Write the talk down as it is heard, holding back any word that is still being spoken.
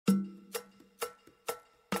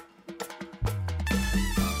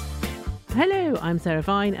Hello, I'm Sarah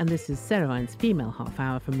Vine, and this is Sarah Vine's Female Half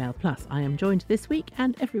Hour from Mail Plus. I am joined this week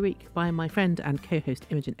and every week by my friend and co-host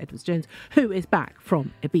Imogen Edwards-Jones, who is back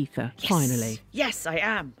from Ibiza, finally. Yes, I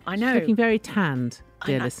am. I know. Looking very tanned,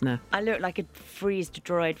 dear listener. I look like a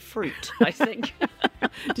freeze-dried fruit, I think.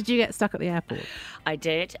 Did you get stuck at the airport? I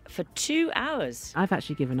did for 2 hours. I've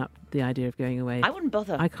actually given up the idea of going away. I wouldn't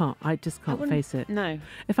bother. I just can't face it. No.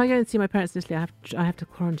 If I go and see my parents in Italy, I have to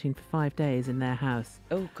quarantine for 5 days in their house.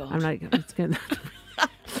 Oh, God. I'm like, it's going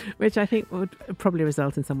which I think would probably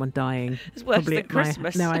result in someone dying. It's worse probably than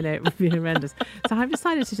Christmas. No, I know, it would be horrendous. So I've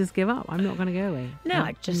decided to just give up. I'm not going to go away. No,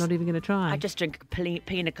 I'm not even going to try. I just drink a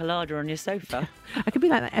pina colada on your sofa. I could be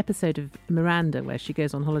like that episode of Miranda where she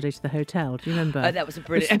goes on holiday to the hotel. Do you remember? Oh, that was a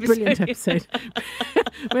brilliant episode. Brilliant episode.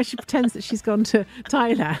 Where she pretends that she's gone to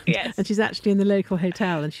Thailand and she's actually in the local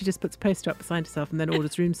hotel and she just puts a poster up beside herself and then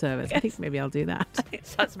orders room service. Yes. I think maybe I'll do that. It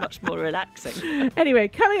sounds much more relaxing. Anyway,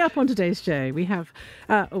 coming up on today's show, we have,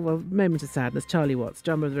 moment of sadness. Charlie Watts,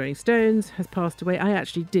 drummer of the Rolling Stones, has passed away. I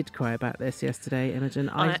actually did cry about this yesterday, Imogen.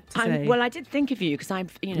 I did think of you because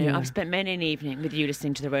I've spent many an evening with you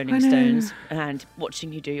listening to the Rolling Stones and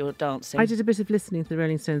watching you do your dancing. I did a bit of listening to the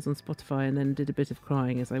Rolling Stones on Spotify and then did a bit of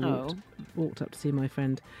crying as I walked up to see my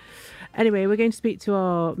friend. Anyway, we're going to speak to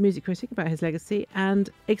our music critic about his legacy, and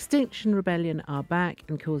Extinction Rebellion are back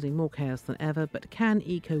and causing more chaos than ever, but can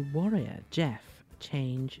eco warrior Jeff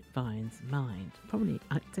change Vine's mind? Probably,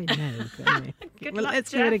 I'd say no, but anyway.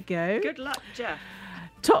 Let's give it a go. Good luck, Jeff.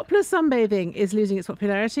 Topless sunbathing is losing its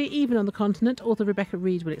popularity, even on the continent. Author Rebecca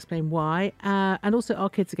Reed will explain why. And also, our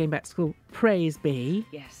kids are going back to school. Praise be.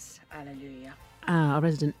 Yes, hallelujah. Our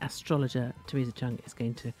resident astrologer, Teresa Chung, is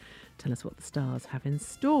going to tell us what the stars have in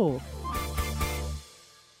store.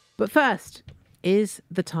 But first, is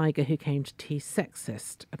the tiger who came to tea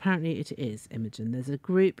sexist? Apparently it is, Imogen. There's a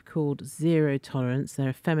group called Zero Tolerance. They're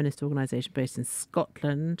a feminist organisation based in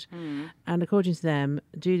Scotland. And according to them,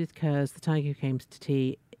 Judith Kerr's The Tiger Who Came to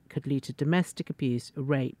Tea could lead to domestic abuse,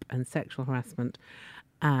 rape and sexual harassment.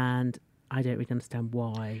 And I don't really understand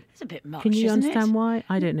why. It's a bit much, Can you isn't understand it? why?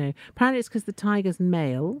 I don't know. Apparently it's because the tiger's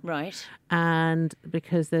male. Right. And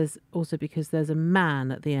because there's a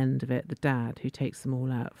man at the end of it, the dad, who takes them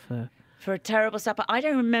all out for a terrible supper. I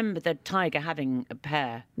don't remember the tiger having a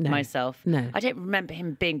pair myself. No. I don't remember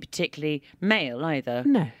him being particularly male either.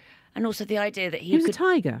 No. And also the idea that he was a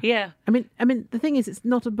tiger. Yeah. I mean, the thing is, it's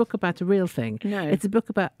not a book about a real thing. No. It's a book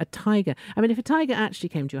about a tiger. I mean, if a tiger actually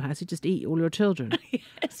came to your house, he'd just eat all your children. Yes.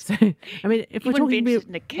 So, I mean, if we're wouldn't talking be interested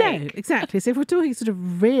in a cake. No, exactly. So if we're talking sort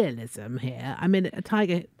of realism here, I mean, a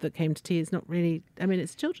tiger that came to tea is not really. I mean,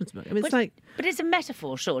 it's a children's book. I mean, but it's a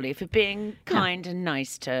metaphor, surely, for being kind and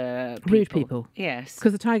nice to people. Rude people. Yes.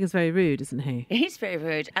 Because the tiger's very rude, isn't he? He's very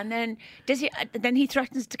rude, and then he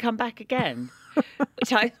threatens to come back again,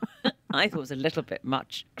 which I thought was a little bit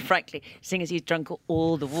much, frankly, seeing as he's drunk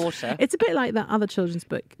all the water. It's a bit like that other children's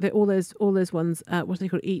book. All those ones. What do they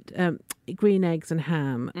call it? Eat green eggs and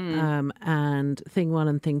ham, and Thing 1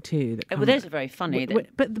 and Thing 2. Well, those are very funny.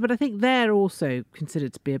 But I think they're also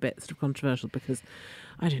considered to be a bit sort of controversial because,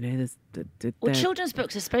 I don't know. Children's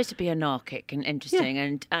books are supposed to be anarchic and interesting,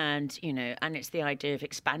 and and it's the idea of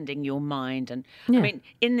expanding your mind. And I mean,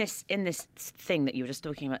 in this thing that you were just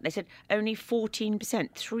talking about, they said only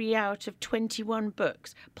 14%, 3 out of 21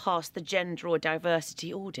 books, passed the gender or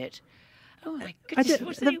diversity audit. Oh my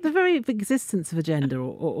goodness! The very existence of a gender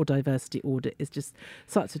or diversity audit is just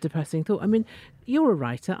such a depressing thought. I mean, you're a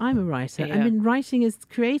writer, I'm a writer. Yeah. I mean, writing is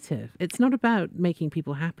creative. It's not about making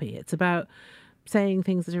people happy. It's about saying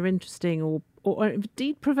things that are interesting or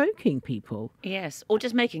indeed provoking people. Yes, or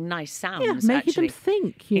just making nice sounds. Yeah, making actually. them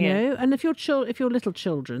think. You know, and if you're little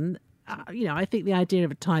children. I think the idea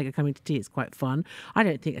of a tiger coming to tea is quite fun. I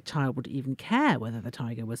don't think a child would even care whether the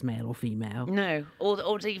tiger was male or female. No,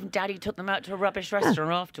 or even Daddy took them out to a rubbish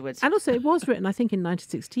restaurant afterwards. And also, it was written, I think, in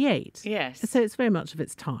 1968. Yes. So it's very much of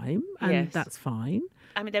its time, and that's fine.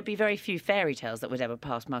 I mean, there'd be very few fairy tales that would ever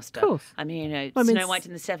pass muster. Of course. I mean, Snow White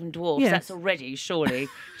and the Seven Dwarfs, that's already, surely,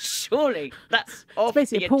 that's off.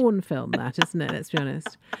 It's basically a porn film, that, isn't it? Let's be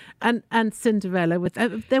honest. And Cinderella,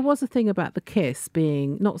 there was a thing about the kiss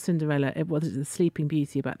being, not Cinderella, it was the Sleeping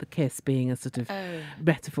Beauty, about the kiss being a sort of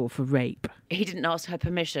metaphor for rape. He didn't ask her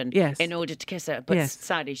permission in order to kiss her, but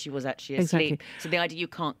sadly she was actually asleep. Exactly. So the idea you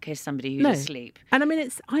can't kiss somebody who's asleep. And I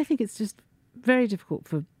mean, I think it's just very difficult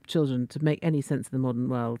for children to make any sense of the modern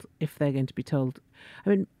world if they're going to be told. I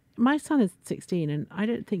mean, my son is 16, and I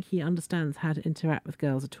don't think he understands how to interact with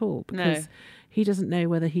girls at all because he doesn't know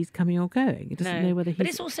whether he's coming or going. He doesn't know whether he's... But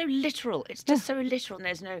it's also literal. It's just so literal, and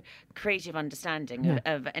there's no creative understanding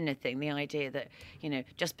of anything. The idea that,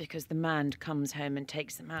 just because the man comes home and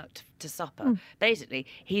takes them out to supper, basically,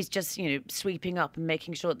 he's just, sweeping up and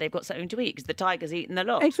making sure that they've got something to eat because the tiger's eaten the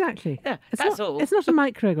lot. Exactly. Yeah, all. It's not a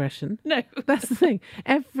microaggression. No. That's the thing.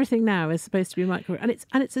 Everything now is supposed to be micro... And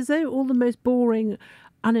it's as though all the most boring,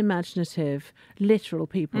 unimaginative, literal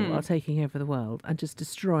people are taking over the world and just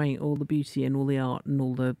destroying all the beauty and all the art and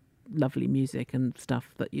all the lovely music and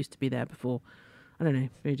stuff that used to be there before. I don't know.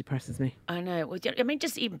 It really depresses me. I know. Well, I mean,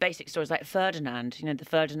 just even basic stories like Ferdinand, the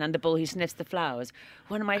Ferdinand, the bull who sniffs the flowers.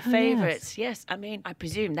 One of my favourites. Yes. I mean, I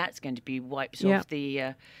presume that's going to be wiped off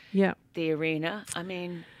the arena. I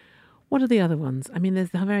mean... What are the other ones? I mean, there's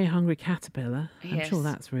the very hungry caterpillar. I'm sure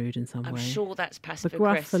that's rude in some way. I'm sure that's passive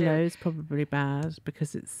aggressive. The Gruffalo's probably bad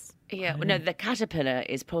because it's... Yeah, well, no, the caterpillar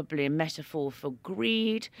is probably a metaphor for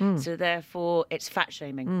greed, so therefore it's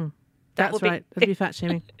fat-shaming. That's right. It'll be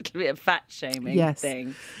fat-shaming. It'll be a fat-shaming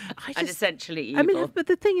thing. And essentially evil. I mean, but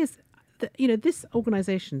the thing is, that, this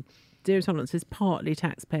organisation... Zero Tolerance is partly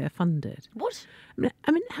taxpayer funded. What?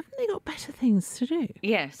 I mean, haven't they got better things to do?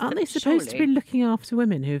 Yes. Aren't they supposed to be looking after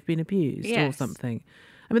women who have been abused or something?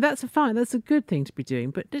 I mean, that's a good thing to be doing.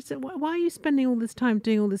 But why are you spending all this time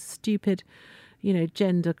doing all this stupid,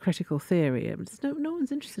 gender critical theory? No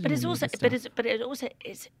one's interested. But in it's also,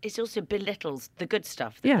 it also belittles the good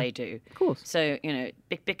stuff that they do. Of course. So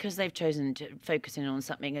because they've chosen to focus in on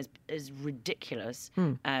something as ridiculous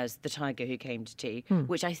as The Tiger Who Came to Tea,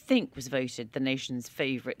 which I think was voted the nation's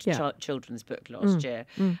favourite children's book last year.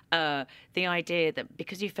 The idea that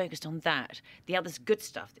because you focused on that, the other good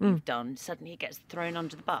stuff that you've done suddenly gets thrown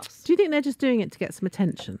under the bus. Do you think they're just doing it to get some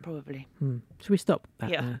attention? Probably. Should we stop that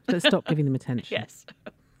now? Let's stop giving them attention. Yes.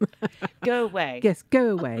 Go away. Yes,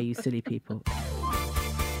 go away, you silly people.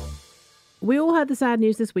 We all heard the sad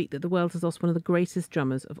news this week that the world has lost one of the greatest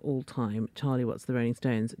drummers of all time, Charlie Watts, the Rolling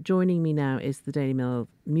Stones. Joining me now is the Daily Mail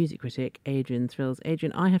music critic, Adrian Thrills.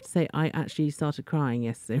 Adrian, I have to say, I actually started crying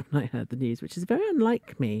yesterday when I heard the news, which is very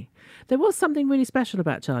unlike me. There was something really special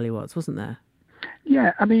about Charlie Watts, wasn't there?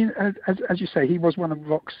 Yeah, I mean, as you say, he was one of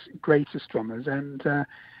rock's greatest drummers, and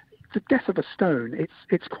the death of a Stone,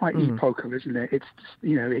 it's quite epochal, isn't it? It's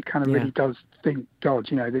it kind of really does think, God,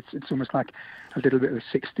 it's almost like a little bit of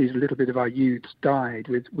the 60s, a little bit of our youth died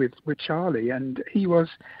with Charlie, and he was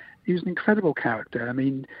an incredible character. I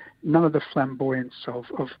mean, none of the flamboyance of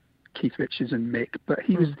Keith Richards and Mick, but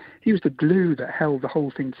he was the glue that held the whole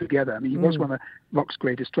thing together. I mean, he was one of rock's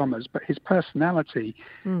greatest drummers, but his personality,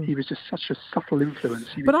 he was just such a subtle influence.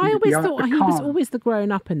 But I always thought he was always the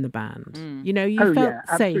grown-up in the band. You felt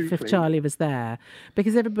safe if Charlie was there,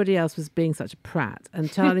 because everybody else was being such a prat, and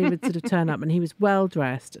Charlie would sort of turn up, and he was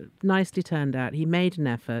well-dressed, nicely turned out, he made an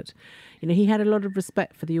effort. He had a lot of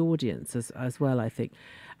respect for the audience as well, I think.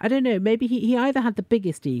 I don't know, maybe he either had the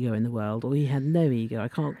biggest ego in the world or he had no ego. I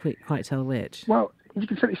can't quite tell which. Well, you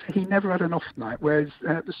can certainly say he never had an off night, whereas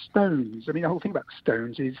the Stones, I mean, the whole thing about the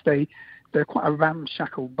Stones is they're quite a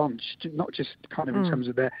ramshackle bunch, not just kind of in terms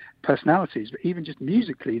of their personalities, but even just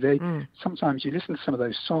musically. Sometimes you listen to some of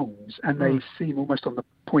those songs and they seem almost on the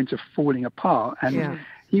point of falling apart. And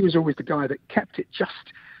he was always the guy that kept it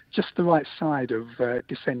just the right side of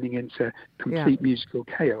descending into complete musical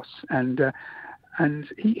chaos. And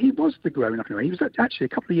he was the grown-up in a way. He was actually a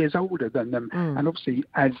couple of years older than them. And obviously,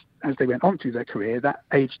 as they went on through their career, that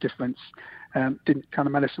age difference didn't kind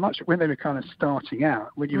of matter so much. But when they were kind of starting out,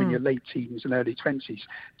 when you're in your late teens and early 20s,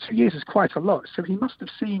 2 years is quite a lot. So he must have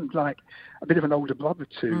seemed like a bit of an older brother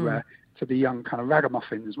to the young kind of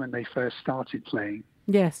ragamuffins when they first started playing.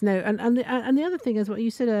 Yes, no, and the other thing is what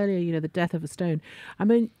you said earlier, the death of a Stone. I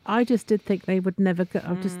mean, I just did think they would never go,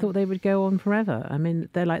 I just thought they would go on forever. I mean,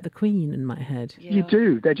 they're like the Queen in my head. Yeah. You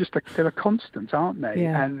do. They're they're a constant, aren't they?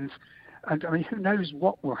 Yeah. And I mean, who knows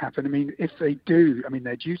what will happen? I mean, if they do, I mean,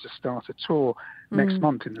 they're due to start a tour next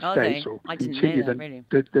month in the States, or continue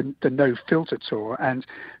the No Filter tour. And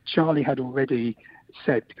Charlie had already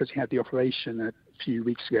said, because he had the operation a few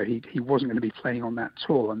weeks ago, he wasn't going to be playing on that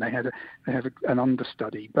tour, and they have an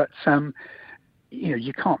understudy. But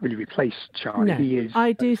you can't really replace Charlie. No, he is.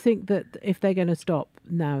 I do think that if they're going to stop,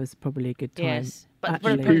 now is probably a good time. Yes, but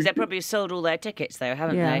they probably sold all their tickets though,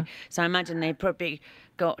 haven't they? So I imagine they probably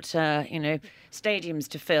got stadiums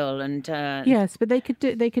to fill and. Yes, but they could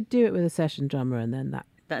do it with a session drummer, and then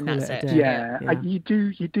that's it. Yeah. You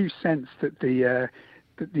do sense that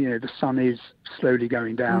the sun is slowly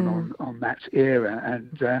going down on that era,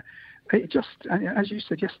 and it just, as you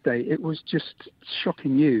said yesterday, it was just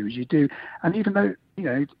shocking news. You do, and even though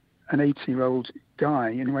an 18-year-old guy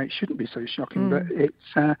in a way it shouldn't be so shocking, but it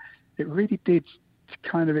really did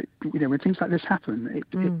kind of, when things like this happen,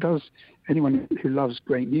 it does, anyone who loves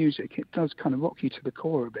great music, it does kind of rock you to the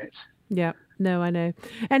core a bit. Yeah, no, I know.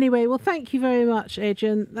 Anyway, well, thank you very much,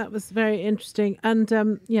 Adrian. That was very interesting.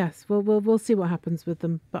 And yes, we'll see what happens with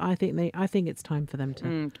them. But I think it's time for them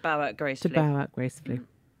to bow out gracefully.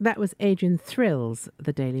 That was Adrian Thrills,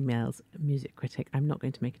 the Daily Mail's music critic. I'm not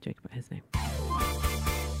going to make a joke about his name.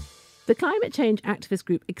 The climate change activist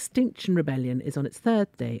group Extinction Rebellion is on its third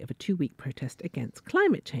day of a 2-week protest against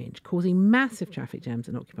climate change, causing massive traffic jams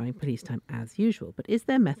and occupying police time as usual. But is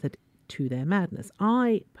their method to their madness?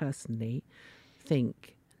 I personally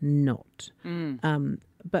think not.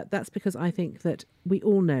 But that's because I think that we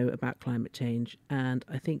all know about climate change, and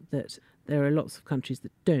I think that there are lots of countries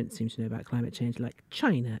that don't seem to know about climate change, like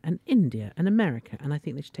China and India and America, and I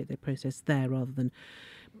think they should take their protest there rather than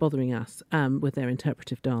bothering us with their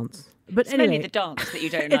interpretive dance. But it's anyway, mainly the dance that you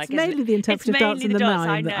don't like. It's mainly the interpretive dance in the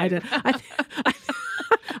mime that I don't.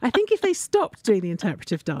 I think if they stopped doing the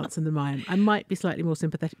interpretive dance in the mime, I might be slightly more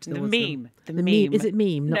sympathetic to the meme. The meme. Is it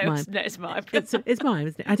meme, not mime? No, it's mime. It's mime,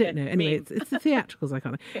 isn't it? I don't know. Anyway, it's the theatricals I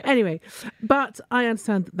can't. Anyway, but I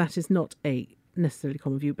understand that is not a necessarily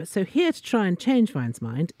common view. But so here to try and change Vine's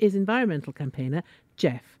mind is environmental campaigner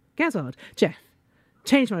Jeff Gazzard. Jeff,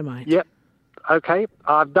 change my mind. Yep. Okay,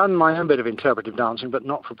 I've done my own bit of interpretive dancing, but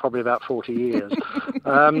not for probably about 40 years.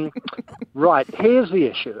 Right, here's the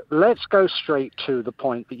issue. Let's go straight to the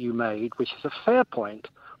point that you made, which is a fair point.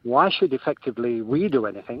 Why should effectively we do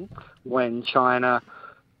anything when China,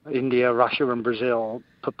 India, Russia and Brazil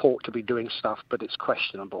purport to be doing stuff, but it's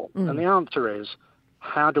questionable? And the answer is,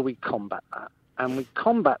 how do we combat that? And we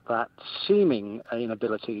combat that seeming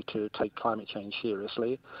inability to take climate change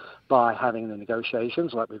seriously by having the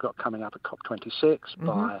negotiations like we've got coming up at COP26,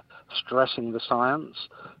 by stressing the science.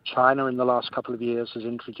 China in the last couple of years has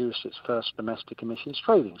introduced its first domestic emissions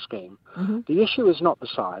trading scheme. The issue is not the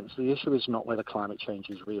science. The issue is not whether climate change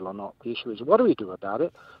is real or not. The issue is what do we do about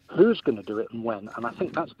it, who's going to do it and when. And I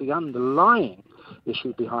think that's the underlying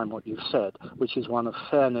issue behind what you've said, which is one of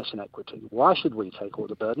fairness and equity. Why should we take all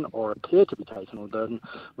the burden or appear to be taking all the burden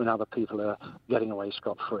when other people are getting away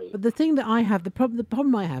scot-free? But the thing that I have, the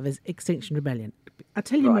problem I have is Extinction Rebellion. I'll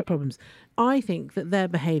tell you my problems. I think that their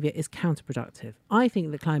behaviour is counterproductive. I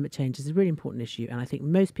think that climate change is a really important issue, and I think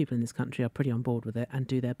most people in this country are pretty on board with it and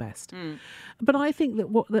do their best. But I think that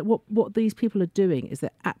what these people are doing is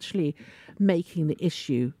they're actually making the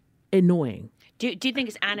issue annoying. Do you think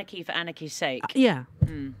it's anarchy for anarchy's sake? Yeah.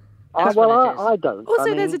 I don't.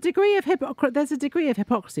 Also, there's a degree of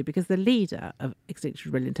hypocrisy because the leader of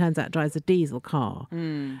Extinction Rebellion turns out drives a diesel car,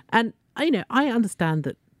 and I understand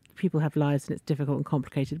that people have lives and it's difficult and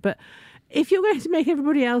complicated, but if you're going to make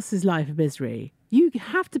everybody else's life a misery, you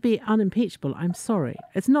have to be unimpeachable. I'm sorry,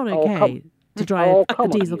 it's not okay to drive a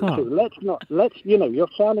diesel car. You're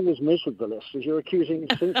sounding as miserable as you're accusing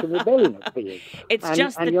Extinction Rebellion of being. It's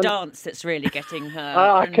just the dance that's really getting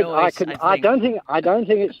her annoyed. I don't think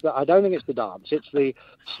it's the dance. It's the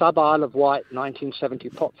sub-Isle of Wight 1970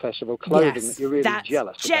 pop festival clothing that you're really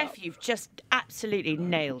jealous Jeff, about. you've just absolutely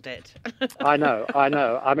nailed it. I know.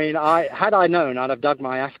 I mean, had I known, I'd have dug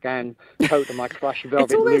my Afghan coat and my crushed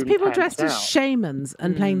velvet. It's all those people dressed as shamans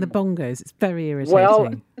and playing the bongos. It's very irritating.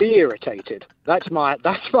 Well, be irritated. That's my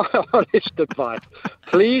honest advice.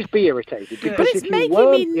 Please be irritated. But it's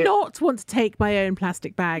making me not want to take my own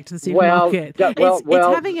plastic bag to the supermarket.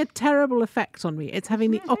 It's having a terrible effect on me. It's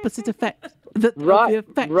having the opposite effect desired.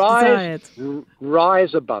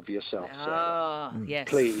 Rise above yourself. Yes.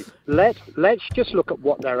 Please. Let's just look at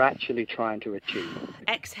what they're actually trying to achieve.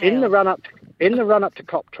 Exhale. In the run up to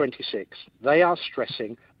COP26, they are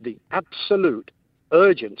stressing the absolute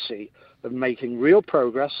urgency of making real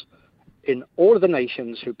progress in all of the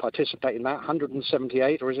nations who participate in that,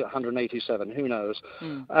 178 or is it 187, who knows,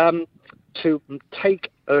 to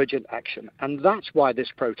take urgent action. And that's why this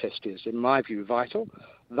protest is, in my view, vital.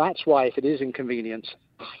 That's why if it is inconvenience,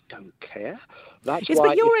 I don't care. But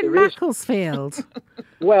you're in Macclesfield.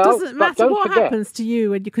 Well, doesn't matter what happens to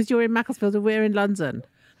you because you're in Macclesfield and we're in London.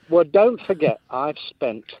 Well, don't forget, I've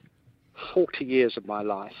spent 40 years of my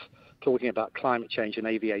life talking about climate change and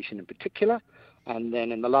aviation in particular, and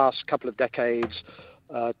then in the last couple of decades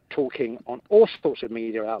talking on all sorts of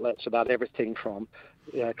media outlets about everything from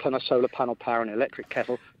kind of solar panel power and electric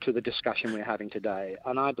kettle to the discussion we're having today.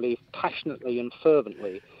 And I believe passionately and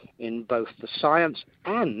fervently in both the science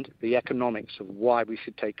and the economics of why we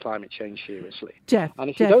should take climate change seriously. Jeff, I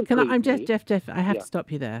have to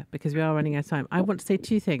stop you there because we are running out of time. I want to say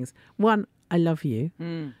two things. One, I love you.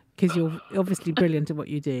 because you're obviously brilliant at what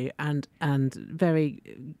you do and very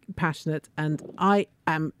passionate. And I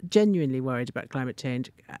am genuinely worried about climate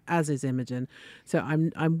change, as is Imogen. So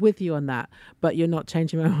I'm with you on that. But you're not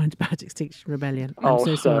changing my mind about Extinction Rebellion. I'm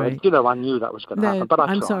so sorry. You know, I knew that was going to happen, but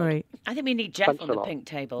I'm sorry. I think we need Jeff on the pink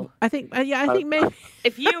table. I think maybe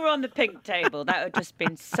if you were on the pink table, that would just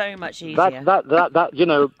been so much easier.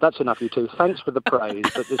 That's enough, you two. Thanks for the praise,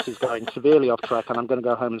 but this is going severely off track, and I'm going to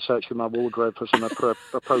go home and search through my wardrobe for some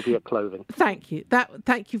appropriate clothing. Thank you.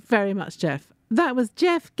 Thank you very much, Jeff. That was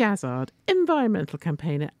Jeff Gazzard, environmental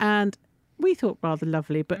campaigner, and we thought rather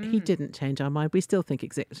lovely, but he didn't change our mind. We still think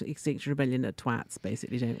Extinction Rebellion are twats,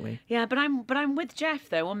 basically, don't we? Yeah, but I'm with Jeff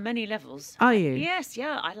though on many levels. Are you? Yes,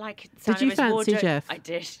 yeah. I like. Did you fancy Jeff? I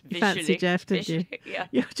did. You fancy Jeff, did you? Yeah.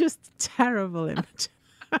 You're just terrible, Imogen.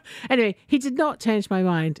 Anyway, he did not change my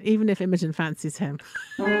mind, even if Imogen fancies him.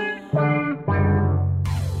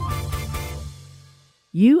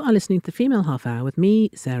 You are listening to The Female Half Hour with me,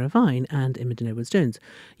 Sarah Vine, and Imogen Edwards-Jones.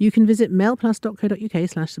 You can visit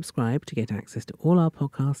mailplus.co.uk/subscribe to get access to all our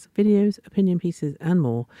podcasts, videos, opinion pieces, and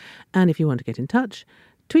more. And if you want to get in touch,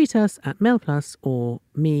 tweet us at mailplus or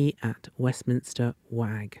me at Westminster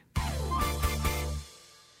Wag.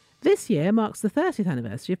 This year marks the 30th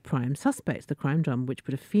anniversary of Prime Suspect, the crime drama which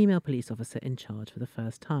put a female police officer in charge for the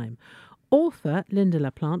first time. Author Linda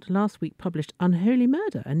LaPlante last week published Unholy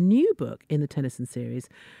Murder, a new book in the Tennyson series,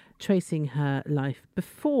 tracing her life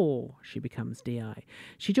before she becomes DI.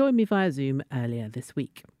 She joined me via Zoom earlier this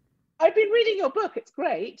week. I've been reading your book. It's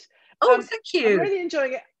great. Oh, thank you. I'm really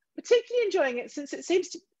enjoying it, particularly enjoying it since it seems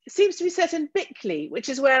to be set in Bickley, which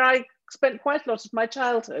is where I spent quite a lot of my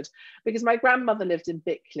childhood because my grandmother lived in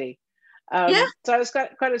Bickley. So I was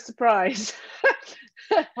quite a surprise.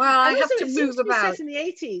 Well, I have to move about. Set in the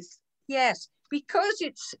 80s. Yes, because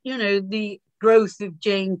it's, the growth of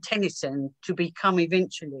Jane Tennyson to become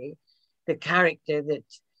eventually the character that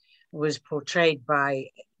was portrayed by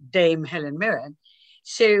Dame Helen Mirren.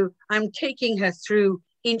 So I'm taking her through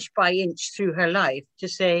inch by inch through her life to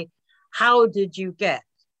say, how did you get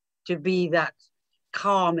to be that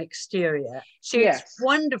calm exterior? So It's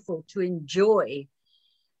wonderful to enjoy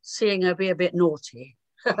seeing her be a bit naughty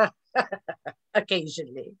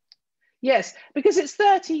occasionally. Yes, because it's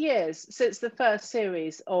 30 years since the first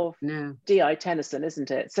series of D.I. Tennyson,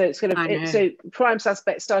 isn't it? So so Prime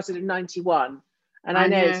Suspect started in 91, and I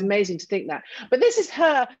know it's amazing to think that. But this is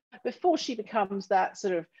her before she becomes that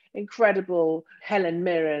sort of incredible Helen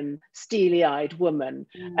Mirren, steely-eyed woman.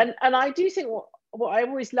 And I do think what I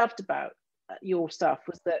always loved about your stuff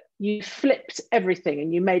was that you flipped everything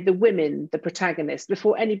and you made the women the protagonist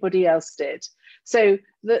before anybody else did. So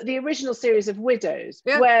the original series of Widows,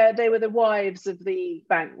 where they were the wives of the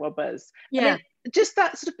bank robbers, I mean, just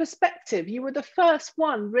that sort of perspective, you were the first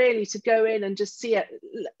one really to go in and just see it,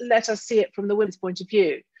 let us see it from the women's point of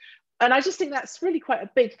view. And I just think that's really quite a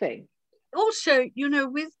big thing. Also,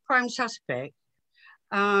 with Prime Suspect,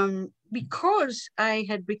 because I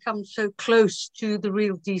had become so close to the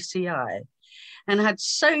real DCI and had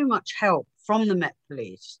so much help from the Met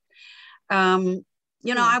Police,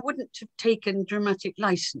 I wouldn't have taken dramatic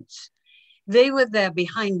license. They were there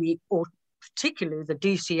behind me, or particularly the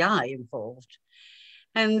DCI involved.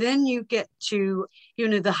 And then you get to,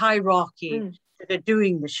 the hierarchy that are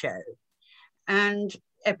doing the show. And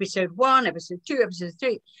episode 1, episode 2, episode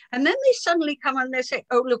 3. And then they suddenly come and they say,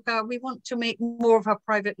 oh, look, we want to make more of her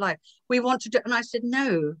private life. We want to do, and I said,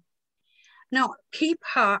 no, keep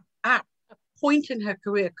her at a point in her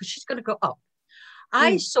career because she's going to go up.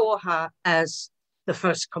 I saw her as the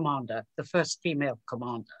first commander, the first female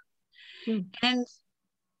commander. And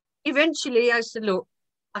eventually I said, look,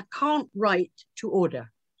 I can't write to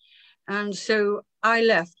order. And so I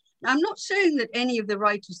left. I'm not saying that any of the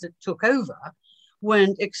writers that took over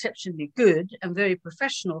weren't exceptionally good and very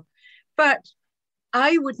professional, but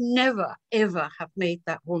I would never, ever have made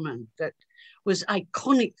that woman that was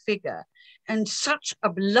iconic figure and such a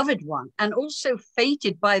beloved one, and also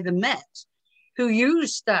fated by the Met, who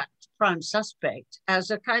used that Prime Suspect as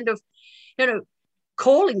a kind of,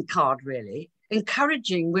 calling card, really,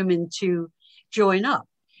 encouraging women to join up.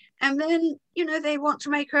 And then, they want to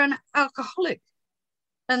make her an alcoholic.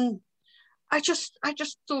 And I just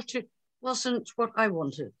thought it wasn't what I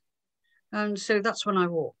wanted. And so that's when I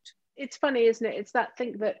walked. It's funny, isn't it? It's that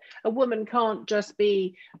thing that a woman can't just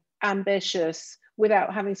be ambitious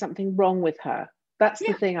without having something wrong with her. That's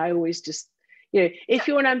the thing I always just, if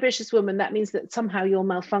you're an ambitious woman, that means that somehow you're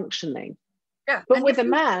malfunctioning. Yeah. But with a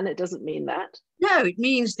man, it doesn't mean that. No, it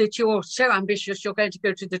means that you're so ambitious, you're going to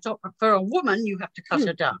go to the top. For a woman, you have to cut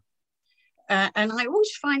her down. And I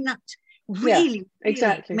always find that really,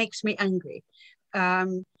 really makes me angry.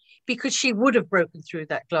 because she would have broken through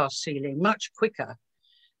that glass ceiling much quicker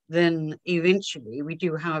than eventually. We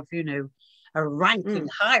do have, you know, a ranking,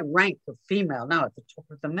 high rank of female now at the top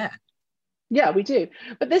of the Met. Yeah, we do.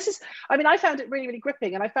 But this is, I mean, I found it really, really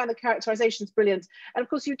gripping, and I found the characterizations brilliant. And of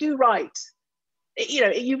course, you do write, you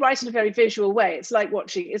know, you write in a very visual way. It's like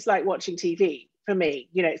watching TV for me.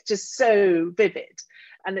 You know, it's just so vivid,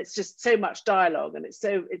 and it's just so much dialogue, and it's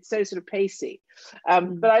so sort of pacey.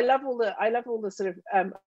 But I love all the sort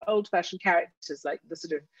of old-fashioned characters, like the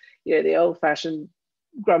sort of, you know, the old-fashioned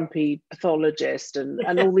grumpy pathologist and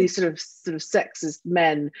all these sort of sexist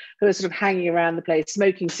men who are sort of hanging around the place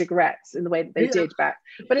smoking cigarettes in the way that they did back.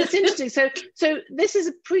 But it's interesting. So this is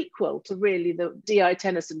a prequel to really the D.I.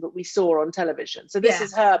 Tennyson that we saw on television. So this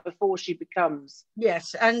is her before she becomes.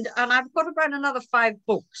 Yes, and I've got about another 5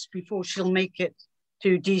 books before she'll make it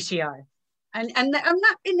to DCI. And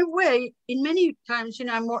that, in a way, in many times, you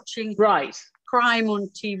know, I'm watching crime on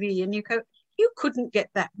TV, and you go, you couldn't get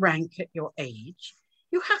that rank at your age.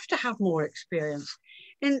 You have to have more experience.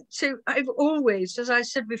 And so I've always, as I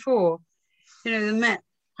said before, you know, the Met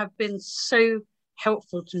have been so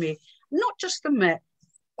helpful to me. Not just the Met,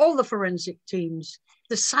 all the forensic teams,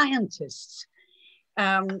 the scientists.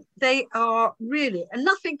 They are really, and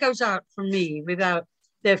nothing goes out from me without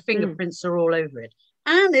their fingerprints are all over it.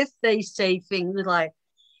 And if they say things like,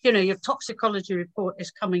 you know, your toxicology report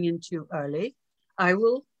is coming in too early, I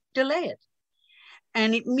will delay it.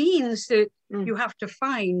 And it means that you have to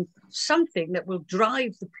find something that will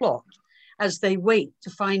drive the plot as they wait to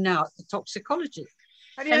find out the toxicology.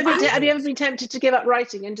 Have you ever been tempted to give up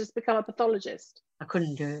writing and just become a pathologist? I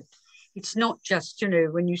couldn't do it. It's not just, you know,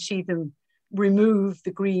 when you see them remove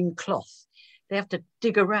the green cloth, they have to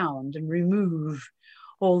dig around and remove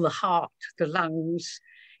all the heart, the lungs.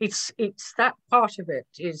 It's that part of it.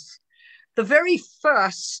 Is the very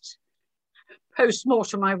first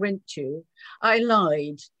post-mortem I went to, I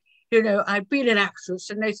lied. You know, I'd been an actress,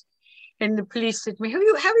 and the police said to me, have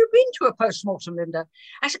you been to a post-mortem, Linda?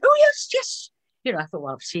 I said, oh, yes. You know, I thought,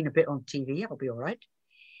 well, I've seen a bit on TV, I'll be all right.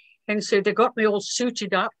 And so they got me all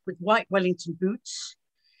suited up with white Wellington boots.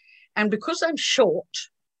 And because I'm short,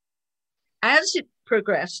 as it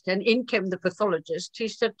progressed, and in came the pathologist, he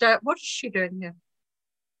said, what is she doing here?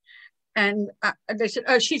 And they said,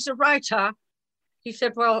 oh, she's a writer. He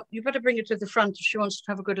said, well, you better bring her to the front if she wants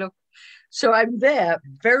to have a good look. So I'm there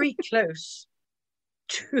very close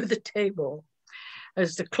to the table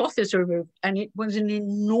as the cloth is removed, and it was an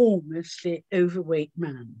enormously overweight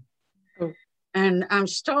man. Oh. And I'm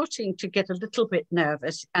starting to get a little bit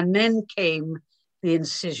nervous, and then came the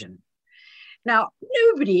incision. Now,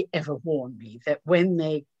 nobody ever warned me that when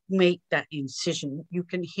they make that incision, you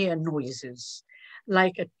can hear noises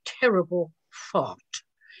like a terrible fart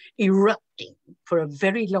erupting for a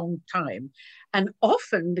very long time, and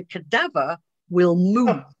often the cadaver will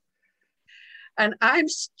move. And I'm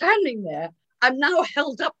standing there. I'm now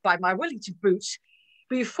held up by my Wellington boots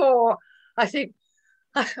before I think,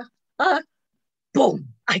 boom,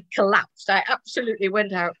 I collapsed. I absolutely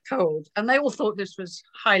went out cold. And they all thought this was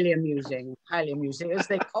highly amusing as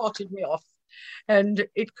they carted me off. And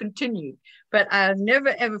it continued. But I'll never,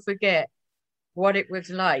 ever forget what it was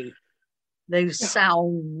like, those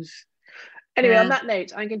sounds. Anyway, on that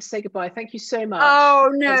note, I'm going to say goodbye. Thank you so much.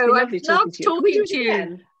 Oh, no, I've loved talking to you.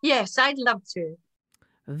 Again? Yes, I'd love to.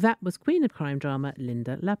 That was Queen of Crime drama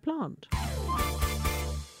Lynda La Plante.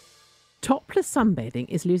 Topless sunbathing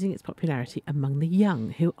is losing its popularity among the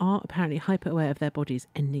young, who are apparently hyper-aware of their bodies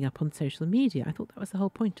ending up on social media. I thought that was the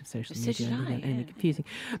whole point of social media. Only confusing.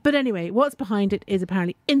 But anyway, what's behind it is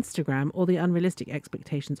apparently Instagram, or the unrealistic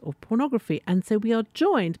expectations of pornography. And so we are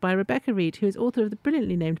joined by Rebecca Reed, who is author of the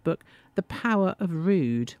brilliantly named book, The Power of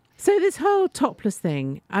Rude. So this whole topless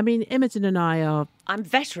thing, I mean, Imogen and I are... I'm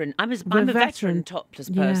veteran. I'm a veteran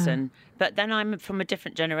topless person, but then I'm from a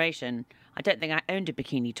different generation. I don't think I owned a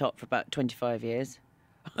bikini top for about 25 years.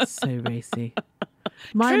 So racy.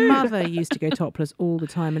 My mother used to go topless all the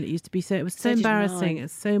time, and it used to be it was so embarrassing.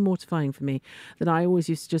 It's so mortifying for me that I always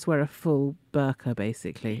used to just wear a full burqa,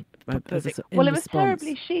 basically. Well, it was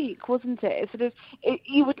terribly chic, wasn't it? It's sort of,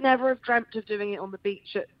 you would never have dreamt of doing it on the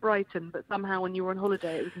beach at Brighton, but somehow when you were on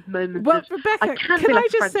holiday, it was this moment of, Rebecca,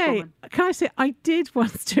 can I say, I did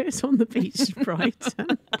once do it on the beach at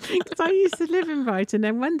Brighton, because I used to live in Brighton,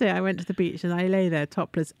 and one day I went to the beach and I lay there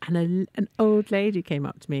topless, and an old lady came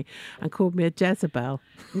up to me and called me a Jezebel.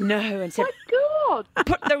 No, and said, God.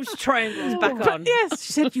 Put those triangles back on. Yes,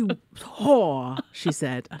 she said, "You whore," she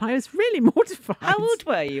said. And I was really mortified. How old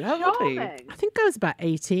were you? How old were you? I think I was about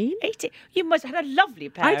 18. 18. You must have had a lovely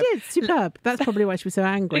pair. I did, superb. That's probably why she was so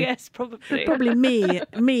angry. Yes, probably. Probably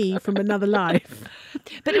me from another life.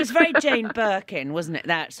 But it was very Jane Birkin, wasn't it?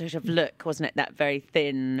 That sort of look, wasn't it? That very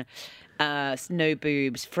thin, no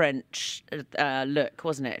boobs, French look,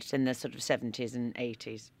 wasn't it? In the sort of 70s and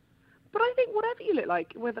 80s. But I think whatever you look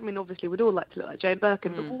like, obviously we'd all like to look like Jane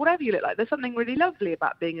Birkin, but whatever you look like, there's something really lovely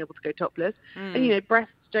about being able to go topless. And,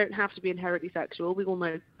 breasts don't have to be inherently sexual. We all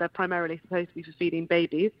know they're primarily supposed to be for feeding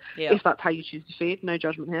babies, if that's how you choose to feed. No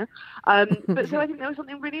judgment here. But so I think there was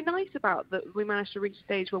something really nice about that. We managed to reach a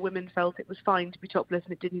stage where women felt it was fine to be topless,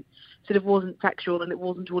 and it wasn't sexual, and it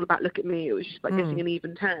wasn't all about look at me. It was just about getting an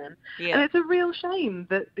even tan. Yeah. And it's a real shame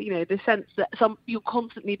that the sense that you're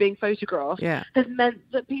constantly being photographed has meant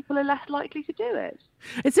that people are less likely to do it.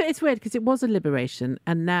 It's weird because it was a liberation,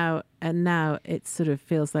 and now it sort of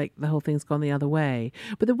feels like the whole thing's gone the other way.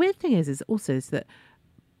 But the weird thing is that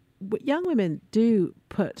young women do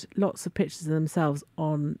put lots of pictures of themselves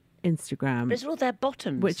on Instagram. But it's all their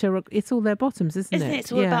bottoms. It's all their bottoms, isn't it?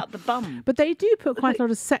 It's all about the bum. But they do put quite a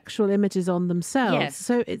lot of sexual images on themselves. Yes.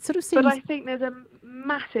 So it sort of seems... But I think there's a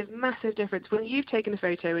massive difference when you've taken a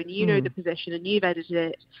photo and you know the position and you've edited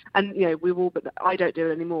it, and we've all, but I don't do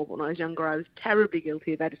it anymore. But when I was younger, I was terribly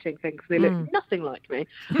guilty of editing things. They look nothing like me.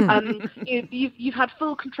 You've had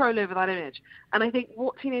full control over that image, and I think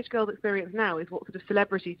what teenage girls experience now is what sort of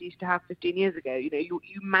celebrities used to have 15 years ago. You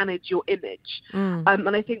manage your image,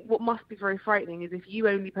 and I think what must be very frightening is if you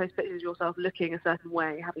only post pictures of yourself looking a certain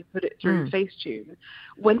way, having put it through Facetune,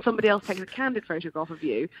 when somebody else takes a candid photograph of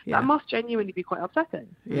you, that must genuinely be quite upsetting.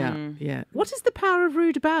 Yeah. What is The Power of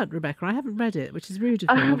Rude about, Rebecca? I haven't read it, which is rude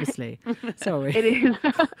of me, obviously. Sorry. It is.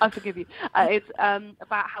 I forgive you. It's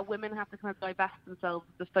about how women have to kind of divest themselves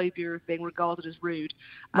of the phobia of being regarded as rude.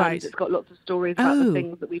 Right. It's got lots of stories about the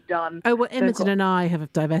things that we've done. Oh, well, Imogen and I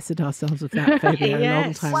have divested ourselves of that phobia a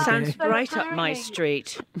long time ago. Sounds right up my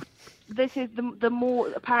street. This is the more,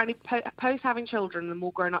 apparently, post having children, the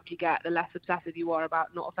more grown up you get, the less obsessive you are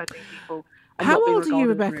about not offending people. How old are you,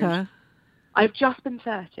 Rebecca? I've just been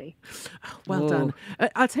 30. Oh, well done.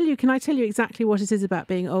 I'll tell you, can I tell you exactly what it is about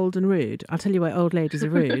being old and rude? I'll tell you why old ladies are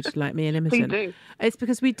rude, like me and Imogen. Please do. It's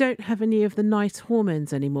because we don't have any of the nice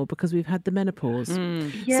hormones anymore because we've had the menopause.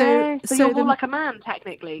 Yeah, so you're more like a man,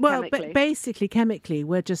 technically, well, chemically. But basically, chemically,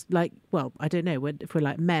 we're just like, well, I don't know if we're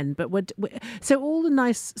like men, but we're so all the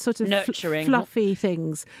nice sort of nurturing, fluffy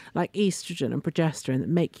things like estrogen and progesterone that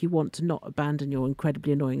make you want to not abandon your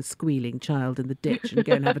incredibly annoying squealing child in the ditch and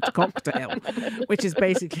go and have a cocktail, which is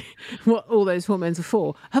basically what all those hormones are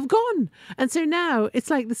for, have gone. And so now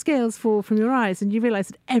it's like the scales fall from your eyes and you realise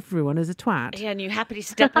that everyone is a twat. Yeah, and you happily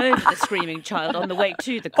step over the screaming child on the way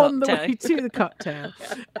to the cocktail. On the way to the cocktail.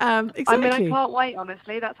 Exactly. I mean, I can't wait,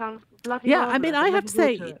 honestly. That sounds bloody marvellous. I mean, I have to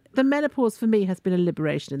say, the menopause for me has been a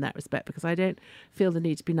liberation in that respect because I don't feel the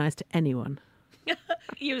need to be nice to anyone.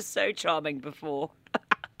 You were so charming before.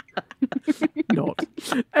 Not.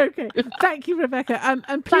 Okay. Thank you, Rebecca.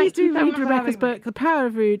 And please do read Rebecca's book, The Power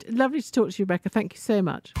of Rude. Lovely to talk to you, Rebecca. Thank you so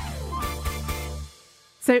much.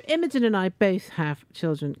 So Imogen and I both have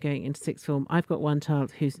children going into sixth form. I've got one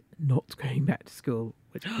child who's not going back to school,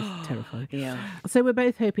 which is terrifying. Yeah. So we're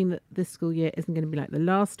both hoping that this school year isn't going to be like the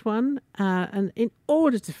last one. And in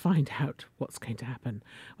order to find out what's going to happen,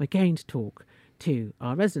 we're going to talk to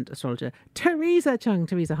our resident astrologer, Teresa Chung.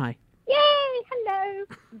 Teresa, hi. Yay! Hello.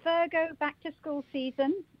 Virgo back to school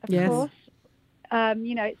season, of course.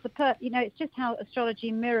 It's just how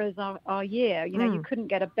astrology mirrors our year. You couldn't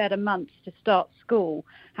get a better month to start school.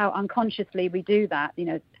 How unconsciously we do that.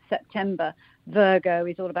 September, Virgo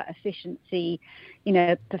is all about efficiency,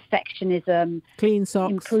 perfectionism, clean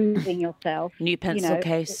socks, improving yourself. New pencil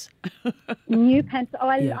case. New pencil. Oh,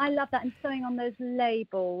 I love that. And sewing on those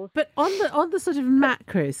labels. But on the sort of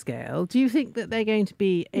macro scale, do you think that they're going to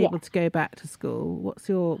be able to go back to school?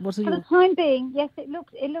 For the time being, yes, it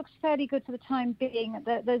looks fairly good for the time being.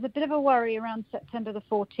 There's a bit of a worry around September the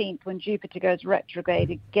 14th when Jupiter goes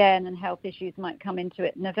retrograde again, and health issues might come into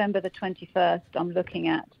it. November the 21st, I'm looking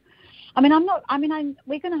at.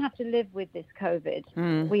 we're going to have to live with this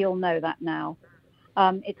COVID. We all know that now.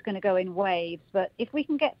 It's going to go in waves. But if we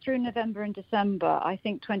can get through November and December, I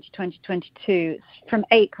think 2020-2022, from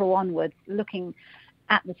April onwards, looking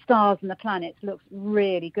at the stars and the planets looks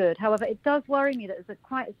really good. However, it does worry me that there's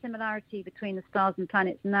quite a similarity between the stars and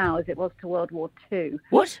planets now as it was to World War II.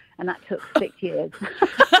 What? And that took 6 years.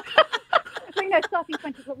 Starting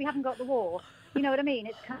 20, but we haven't got the war. You know what I mean?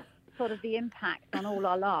 It's kind of sort of the impact on all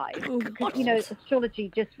our lives. Because,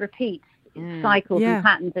 astrology just repeats cycles and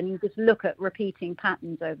patterns, and you just look at repeating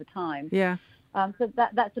patterns over time. Yeah. So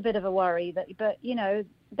that's a bit of a worry. But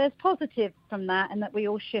there's positive from that, and that we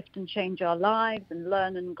all shift and change our lives and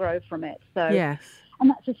learn and grow from it. So yes. And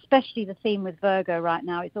that's especially the theme with Virgo right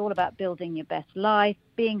now. It's all about building your best life,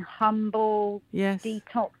 being humble,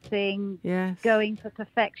 detoxing, going for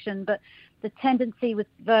perfection. But the tendency with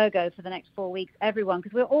Virgo for the next 4 weeks, everyone,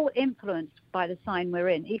 because we're all influenced by the sign we're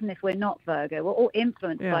in, even if we're not Virgo, we're all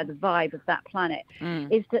influenced by the vibe of that planet,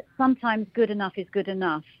 is that sometimes good enough is good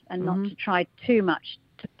enough, and not to try too much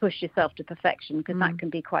to push yourself to perfection, because that can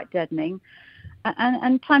be quite deadening.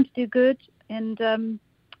 And time to do good and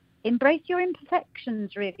embrace your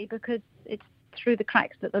imperfections, really, because it's through the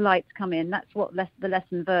cracks that the lights come in. That's what the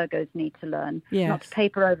lesson Virgos need to learn, not to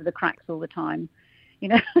paper over the cracks all the time,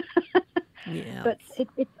 But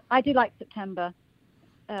I do like September.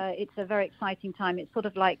 It's a very exciting time. It's sort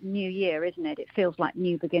of like New Year, isn't it? It feels like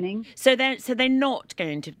new beginning. So they're not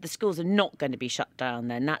going to, the schools are not going to be shut down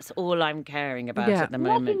then. That's all I'm caring about at the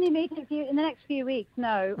moment. Not in the immediate in the next few weeks,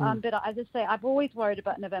 no. But as I say, I've always worried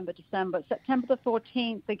about November, December. September the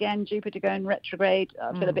 14th, again, Jupiter going retrograde.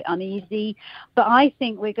 I feel a bit uneasy. But I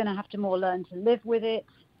think we're going to have to more learn to live with it.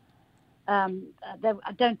 I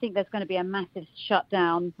don't think there's going to be a massive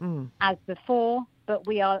shutdown as before, but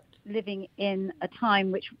we are living in a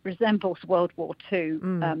time which resembles World War II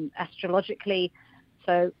astrologically.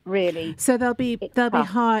 So really, there'll be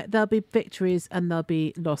victories and there'll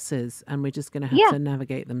be losses, and we're just going to have to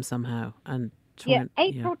navigate them somehow. And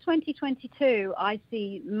April 2022, I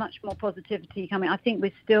see much more positivity coming. I think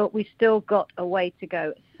we've still got a way to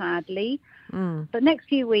go, sadly. But next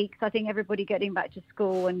few weeks, I think everybody getting back to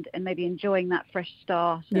school and maybe enjoying that fresh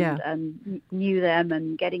start and knew them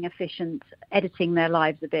and getting efficient, editing their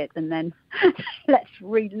lives a bit, and then let's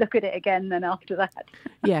look at it again then after that.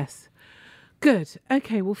 Yes. Good.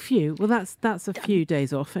 Okay, well, phew. Well, that's a few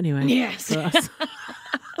days off anyway. Yes. For us.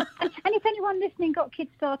 And if anyone listening got kids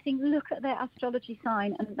starting, look at their astrology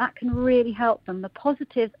sign, and that can really help them. The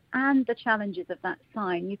positives and the challenges of that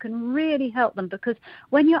sign, you can really help them, because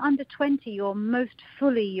when you're under 20, you're most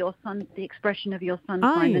fully the expression of your sun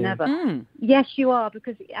sign than ever. Yes, you are,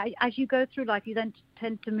 because as you go through life, you then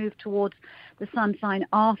tend to move towards the sun sign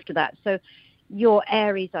after that. So you're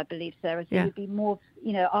Aries, I believe, Sarah. So you'd be more,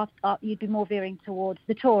 you'd be more veering towards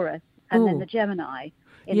the Taurus and then the Gemini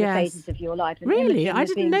in the phases of your life. And really? I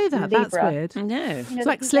didn't know that. That's weird. No. It's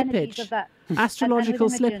like slippage, astrological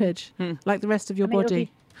slippage, like the rest of your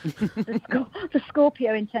body. The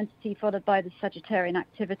Scorpio intensity followed by the Sagittarian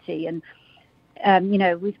activity. And,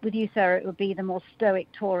 with you, Sarah, it would be the more stoic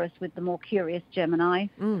Taurus with the more curious Gemini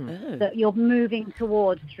that you're moving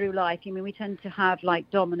towards through life. I mean, we tend to have like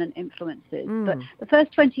dominant influences. But the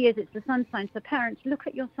first 20 years, it's the sun sign. So parents, look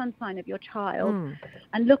at your sun sign of your child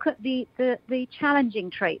and look at the challenging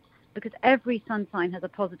traits, because every sun sign has a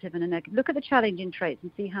positive and a negative. Look at the challenging traits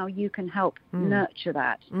and see how you can help nurture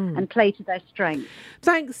that and play to their strengths.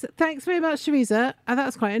 Thanks very much, Teresa. That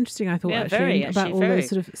was quite interesting, I thought, about all those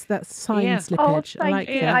sort of that sign slippage. I like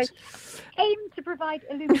that. I aim to provide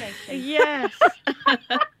illumination. Yes.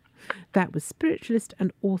 That was spiritualist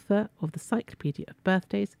and author of the Cyclopedia of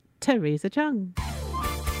Birthdays, Teresa Chung.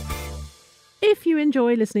 If you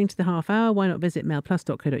enjoy listening to the half hour, why not visit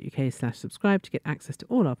mailplus.co.uk/subscribe to get access to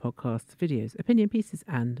all our podcasts, videos, opinion pieces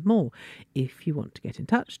and more. If you want to get in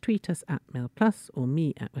touch, tweet us at mailplus or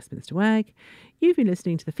me at Westminster Wag. You've been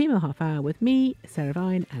listening to the Female Half Hour with me, Sarah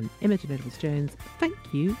Vine, and Imogen Edwards-Jones. Thank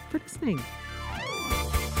you for listening.